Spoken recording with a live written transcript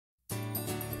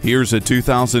Here's a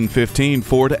 2015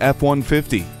 Ford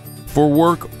F-150. For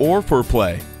work or for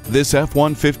play, this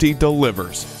F-150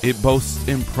 delivers. It boasts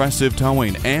impressive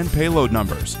towing and payload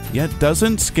numbers, yet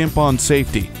doesn't skimp on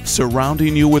safety,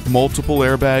 surrounding you with multiple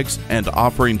airbags and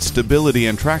offering stability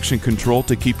and traction control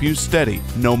to keep you steady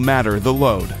no matter the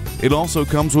load. It also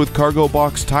comes with cargo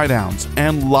box tie-downs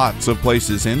and lots of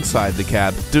places inside the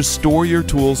cab to store your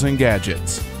tools and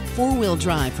gadgets. Four-wheel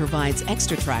drive provides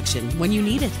extra traction when you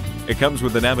need it. It comes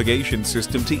with a navigation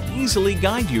system to easily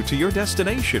guide you to your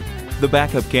destination. The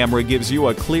backup camera gives you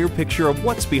a clear picture of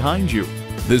what's behind you.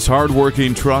 This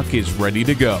hard-working truck is ready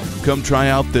to go. Come try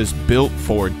out this built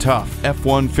Ford Tough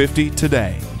F-150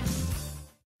 today.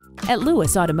 At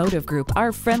Lewis Automotive Group,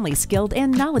 our friendly, skilled,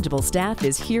 and knowledgeable staff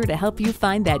is here to help you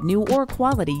find that new or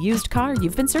quality used car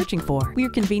you've been searching for. We're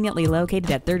conveniently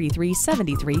located at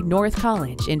 3373 North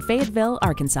College in Fayetteville,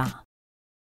 Arkansas.